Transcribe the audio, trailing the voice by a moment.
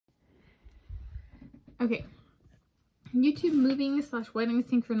Okay. YouTube moving / wedding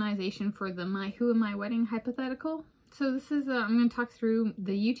synchronization for the Who Am I Wedding hypothetical. So this is, I'm going to talk through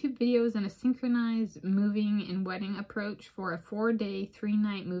the YouTube videos and a synchronized moving and wedding approach for a 4-day,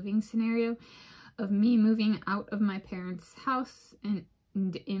 3-night moving scenario of me moving out of my parents' house and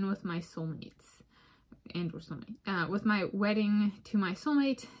in with my soulmates. With my wedding to my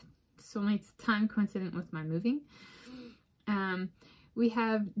soulmate's time coincident with my moving. We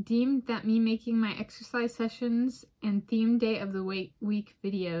have deemed that me making my exercise sessions and theme day of the week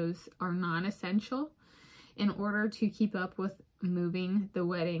videos are non-essential in order to keep up with moving, the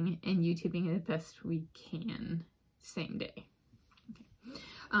wedding, and YouTubing the best we can same day.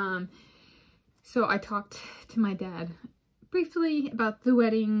 Okay. So I talked to my dad briefly about the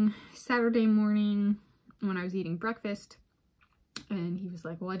wedding Saturday morning when I was eating breakfast. And he was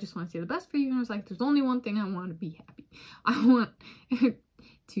like, well, I just want to see the best for you. And I was like, there's only one thing I want to be happy. I want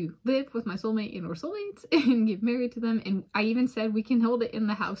to live with my soulmate and or soulmates and get married to them. And I even said we can hold it in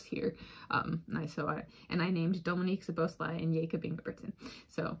the house here. And I named Dominique, Szoboszlai, and Jakob Fund.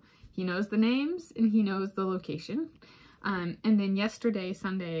 So he knows the names and he knows the location. And then yesterday,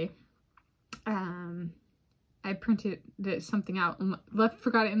 Sunday, I printed something out and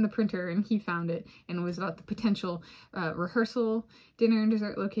forgot it in the printer, and he found it, and it was about the potential rehearsal, dinner and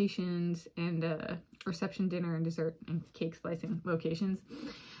dessert locations, and reception, dinner and dessert, and cake slicing locations.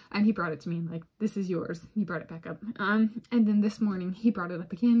 And he brought it to me and like, this is yours. He brought it back up. And then this morning he brought it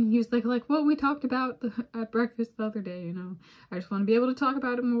up again. He was like what we talked about at breakfast the other day, you know. I just want to be able to talk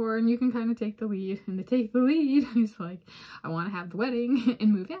about it more, and you can kind of take the lead. And to take the lead, he's like, I want to have the wedding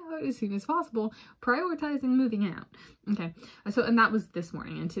and move out as soon as possible, prioritizing moving out. Okay, so, and that was this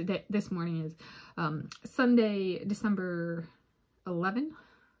morning. And today, this morning is Sunday, December 11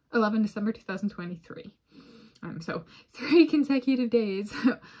 December 2023. So 3 consecutive days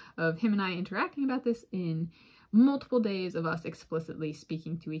of him and I interacting about this, in multiple days of us explicitly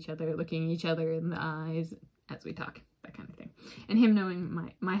speaking to each other, looking each other in the eyes as we talk, that kind of thing. And him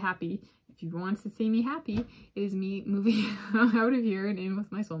knowing my happy, if he wants to see me happy, is me moving out of here and in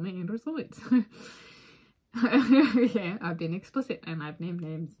with my soulmate and or soulmates. Okay, I've been explicit and I've named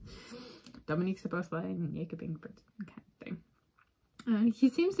names. Dominique, Szoboszlai, and Jakob Fund, kind of thing. He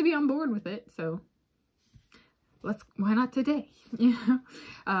seems to be on board with it, so why not today? You know?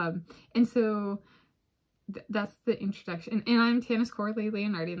 And so that's the introduction. And I'm Tanis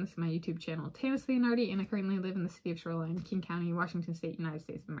Leonhardi, and this is my YouTube channel, Tanis Leonhardi, and I currently live in the city of Shoreline, King County, Washington State, United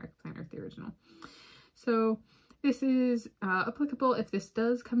States of America, planet Earth, the original. So this is applicable if this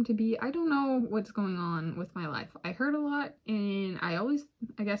does come to be. I don't know what's going on with my life. I heard a lot, and I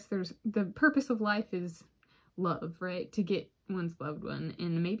guess the purpose of life is love, right? To get one's loved one,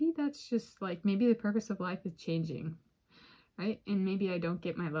 and maybe that's just like, maybe the purpose of life is changing, right? And maybe I don't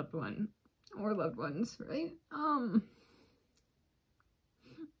get my loved one or loved ones, right?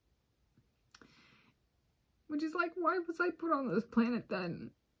 Which is like, why was I put on this planet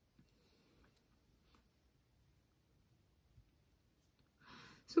then?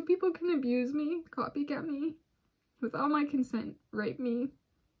 So people can abuse me, copycat me, without my consent, rape me,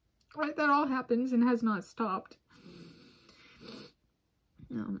 right? That all happens and has not stopped.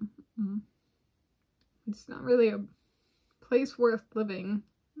 It's not really a place worth living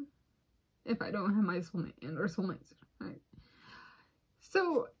if I don't have my soulmate and or soulmates, right?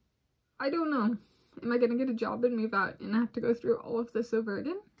 So I don't know. Am I gonna get a job and move out and have to go through all of this over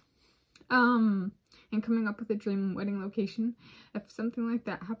again? And coming up with a dream wedding location. If something like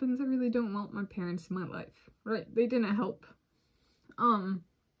that happens, I really don't want my parents in my life, right? They didn't help. And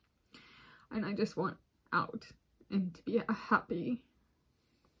I just want out and to be happy.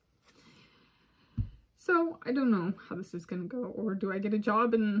 So I don't know how this is gonna go. Or do I get a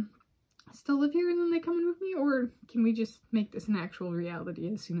job and still live here and then they come and move me? Or can we just make this an actual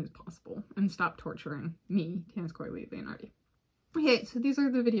reality as soon as possible and stop torturing me, Tanis Leonhardi? Okay, so these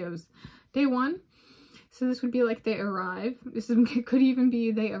are the videos. Day 1. So this would be like they arrive. Could even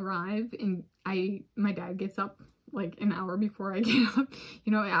be they arrive and my dad gets up like an hour before I get up.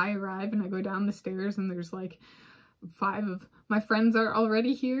 You know, I arrive and I go down the stairs and there's like 5 of my friends are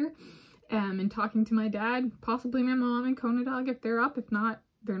already here. And talking to my dad, possibly my mom and Kona Dog if they're up. If not,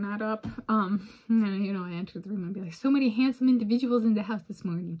 they're not up. And then, you know, I enter the room and be like, so many handsome individuals in the house this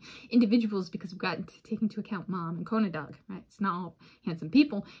morning. Individuals because we've got to take into account mom and Kona Dog, right? It's not all handsome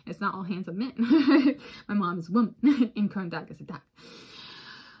people. It's not all handsome men. My mom is a woman and Kona Dog is a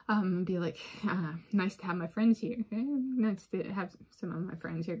dog. Be like, nice to have my friends here. Okay? Nice to have some of my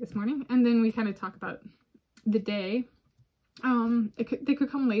friends here this morning. And then we kind of talk about the day. They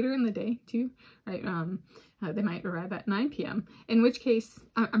could come later in the day too, right? They might arrive at 9 p.m. In which case,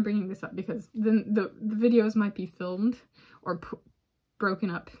 I'm bringing this up because then the videos might be filmed or broken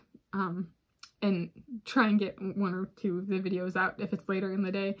up, and try and get 1 or 2 of the videos out if it's later in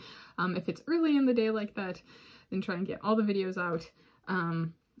the day. If it's early in the day like that, then try and get all the videos out.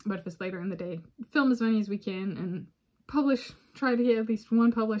 But if it's later in the day, film as many as we can and try to get at least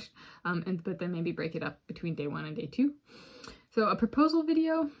 1 published, but then maybe break it up between day 1 and day 2. So a proposal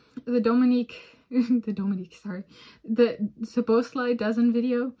video, the Szoboszlai Dozen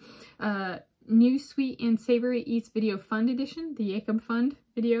video, New Sweet and Savory Eats Video Fund Edition, the Jakob Fund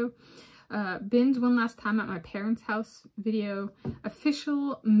video, Binge One Last Time at My Parents' House video,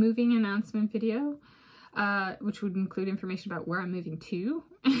 official moving announcement video, which would include information about where I'm moving to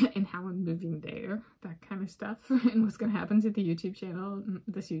and how I'm moving there, that kind of stuff, and what's going to happen to the YouTube channel,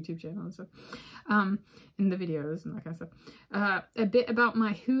 this YouTube channel and stuff, and the videos and that kind of stuff. A bit about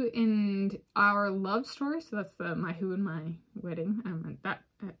my who and our love story, so that's the my who and my wedding,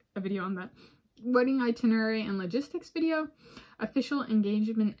 a video on that. Wedding itinerary and logistics video, official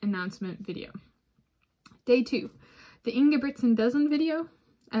engagement announcement video. Day 2, the Ingebrigtsen Dozen video,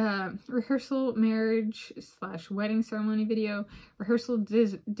 rehearsal marriage / wedding ceremony video, rehearsal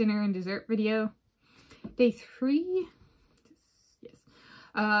dinner and dessert video. Day 3, yes,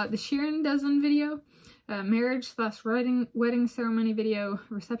 the Sheeran Dozen video, marriage / wedding ceremony video,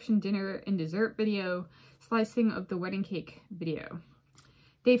 reception dinner and dessert video, slicing of the wedding cake video.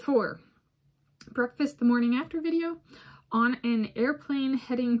 Day 4, breakfast the morning after video, on an airplane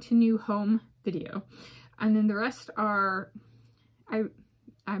heading to new home video. And then the rest are,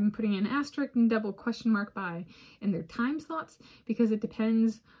 I'm putting an asterisk and double question mark by in their time slots because it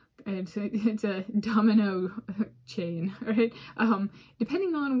depends. It's a domino chain, right?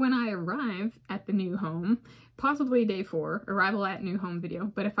 Depending on when I arrive at the new home, possibly day 4, arrival at new home video.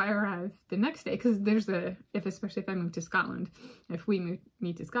 But if I arrive the next day, because there's especially if I move to Scotland, if we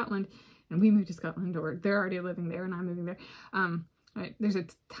meet to Scotland and we move to Scotland, or they're already living there and I'm moving there, right, there's a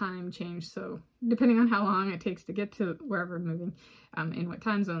time change. So depending on how long it takes to get to wherever I'm moving, in what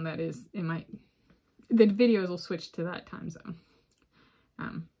time zone that is, the videos will switch to that time zone.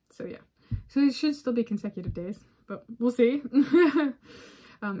 So yeah, so it should still be consecutive days, but we'll see.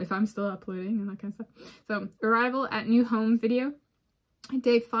 If I'm still uploading and that kind of stuff. So arrival at new home video.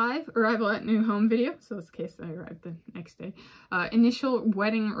 Day 5, arrival at new home video. So that's the case I arrived the next day. Initial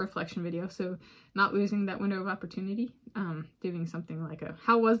wedding reflection video. So not losing that window of opportunity. Doing something like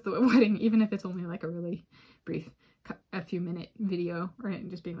how was the wedding, even if it's only like a really brief, a few minute video, right?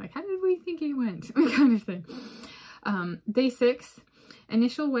 Just being like, how did we think it went? Kind of thing. Day 6,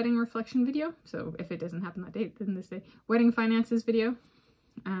 initial wedding reflection video. So if it doesn't happen that day, then this day. Wedding finances video.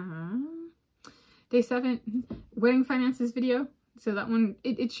 Day 7, wedding finances video. So that one,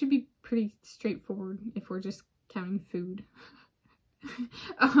 it should be pretty straightforward if we're just counting food.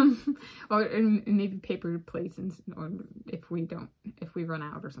 Or maybe paper plates, or if we run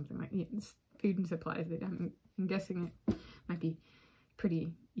out or something like that. It's food and supplies. I'm guessing it might be pretty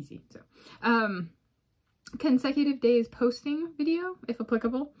easy. So, consecutive days posting video, if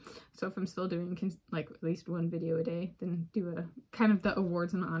applicable. So if I'm still doing like at least 1 video a day, then do a kind of the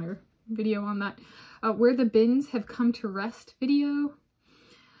awards and honor video on that. Where the bins have come to rest video.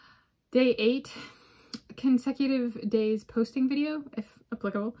 Day 8, consecutive days posting video, if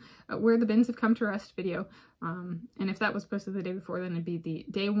applicable. Where the bins have come to rest video. And if that was posted the day before, then it'd be the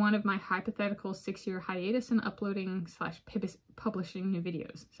day 1 of my hypothetical 6-year hiatus in uploading / publishing new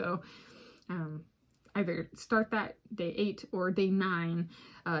videos. So either start that day 8 or day 9,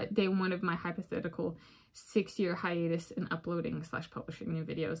 day 1 of my hypothetical 6-year hiatus in uploading / publishing new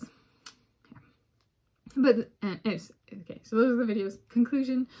videos. But okay, so those are the videos.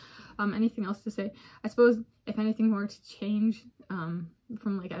 Conclusion. Anything else to say? I suppose if anything were to change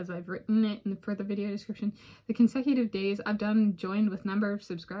from like as I've written it for the video description, the consecutive days I've done joined with number of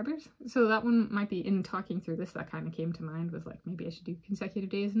subscribers. So that one might be, in talking through this, that kind of came to mind, was like maybe I should do consecutive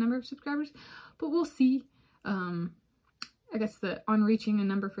days and number of subscribers, but we'll see. I guess on reaching a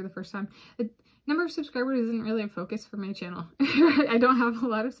number for the first time. Number of subscribers isn't really a focus for my channel. I don't have a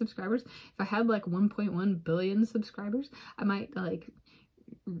lot of subscribers. If I had like 1.1 billion subscribers, I might like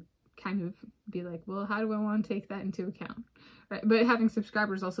kind of be like, well, how do I want to take that into account? Right? But having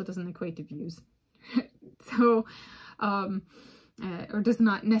subscribers also doesn't equate to views. So, or does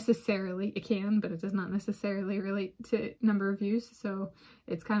not necessarily, it can, but it does not necessarily relate to number of views. So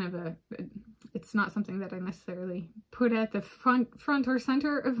it's kind of it's not something that I necessarily put at the front or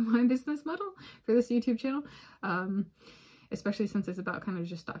center of my business model for this YouTube channel, especially since it's about kind of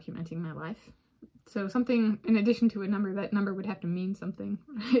just documenting my life. So something in addition to a number, that number would have to mean something.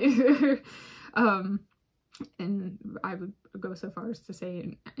 And I would go so far as to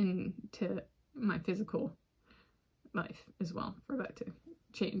say into my physical life as well, for that to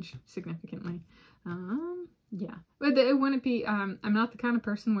change significantly. Yeah, but it wouldn't be, I'm not the kind of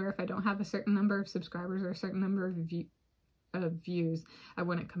person where if I don't have a certain number of subscribers or a certain number of views, I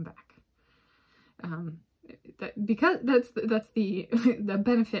wouldn't come back. Because that's the the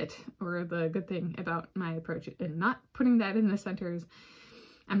benefit or the good thing about my approach, and not putting that in the center is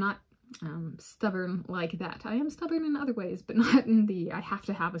I'm not stubborn like that. I am stubborn in other ways, but not in the I have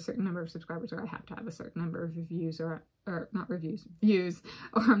to have a certain number of subscribers, or I have to have a certain number of views, or not reviews, views,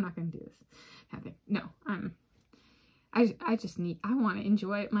 or I'm not going to do this. No, I just I want to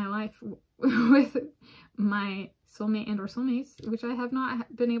enjoy my life with my soulmate and or soulmates, which I have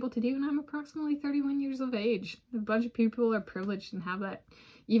not been able to do, and I'm approximately 31 years of age. A bunch of people are privileged and have that,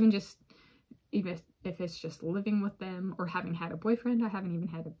 even if it's just living with them or having had a boyfriend. I haven't even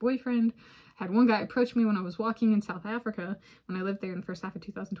had a boyfriend. I had one guy approach me when I was walking in South Africa when I lived there in the first half of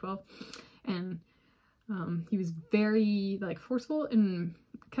 2012, and he was very like forceful and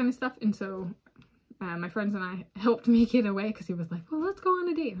kind of stuff, and so my friends and I helped me get away because he was like, well, let's go on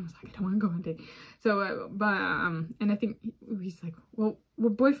a date. And I was like, I don't want to go on a date. So, and I think he's like, well, we're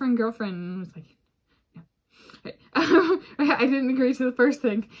boyfriend, girlfriend. And I was like, no. I didn't agree to the first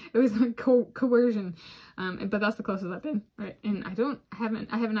thing. It was like coercion. But that's the closest I've been, right? And I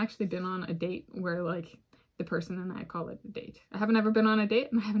haven't actually been on a date where like the person and I call it a date. I haven't ever been on a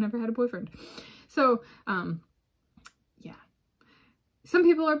date, and I haven't ever had a boyfriend. So, yeah. Some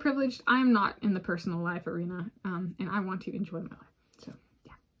people are privileged. I'm not in the personal life arena, and I want to enjoy my life. So,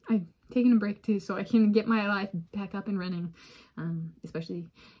 yeah. I'm taking a break too, so I can get my life back up and running, especially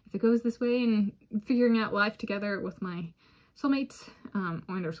if it goes this way, and figuring out life together with my soulmates,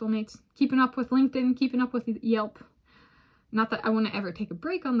 or soulmates, keeping up with LinkedIn, keeping up with Yelp. Not that I want to ever take a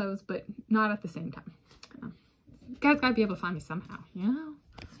break on those, but not at the same time. You guys gotta be able to find me somehow, you know?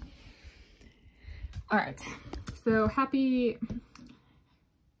 All right, so happy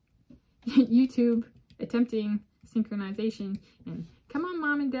YouTube attempting synchronization, and come on,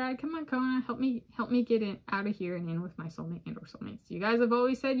 mom and dad, come on, Kona, help me get out of here and in with my soulmate and or soulmates. You guys have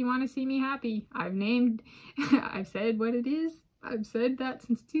always said you want to see me happy. I've said what it is. I've said that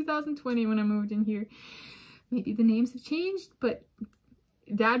since 2020 when I moved in here. Maybe the names have changed, but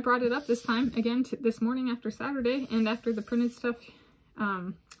dad brought it up this time again this morning after Saturday and after the printed stuff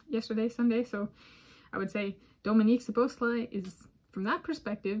yesterday, Sunday. So I would say Dominique Szoboszlai is, from that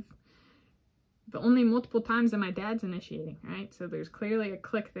perspective, the only multiple times that my dad's initiating, right? So there's clearly a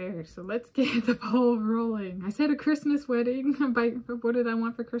click there. So let's get the ball rolling. I said a Christmas wedding. What did I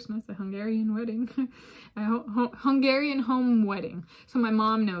want for Christmas? A Hungarian wedding. A Hungarian home wedding. So my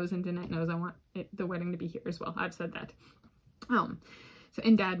mom knows and Danette knows I want the wedding to be here as well. I've said that. So,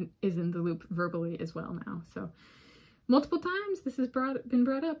 and dad is in the loop verbally as well now. So multiple times this has been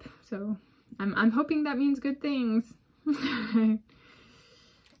brought up. So I'm hoping that means good things.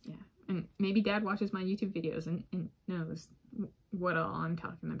 And maybe dad watches my YouTube videos and knows what all I'm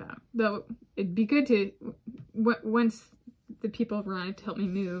talking about. Though it'd be good to, once the people arrive to help me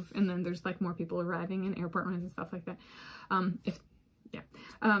move, and then there's like more people arriving in airport runs and stuff like that.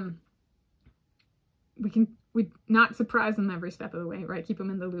 We'd not surprise them every step of the way, right? Keep them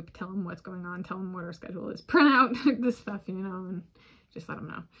in the loop, tell them what's going on, tell them what our schedule is, print out the stuff, you know, and just let them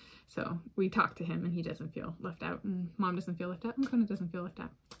know. So we talk to him and he doesn't feel left out, and mom doesn't feel left out, and Kona doesn't feel left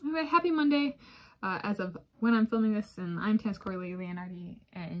out. Anyway, happy Monday as of when I'm filming this, and I'm Tanis Leonhardi,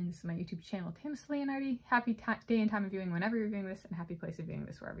 and this is my YouTube channel, Tanis Leonhardi. Happy day and time of viewing whenever you're viewing this, and happy place of viewing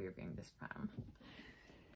this wherever you're viewing this from.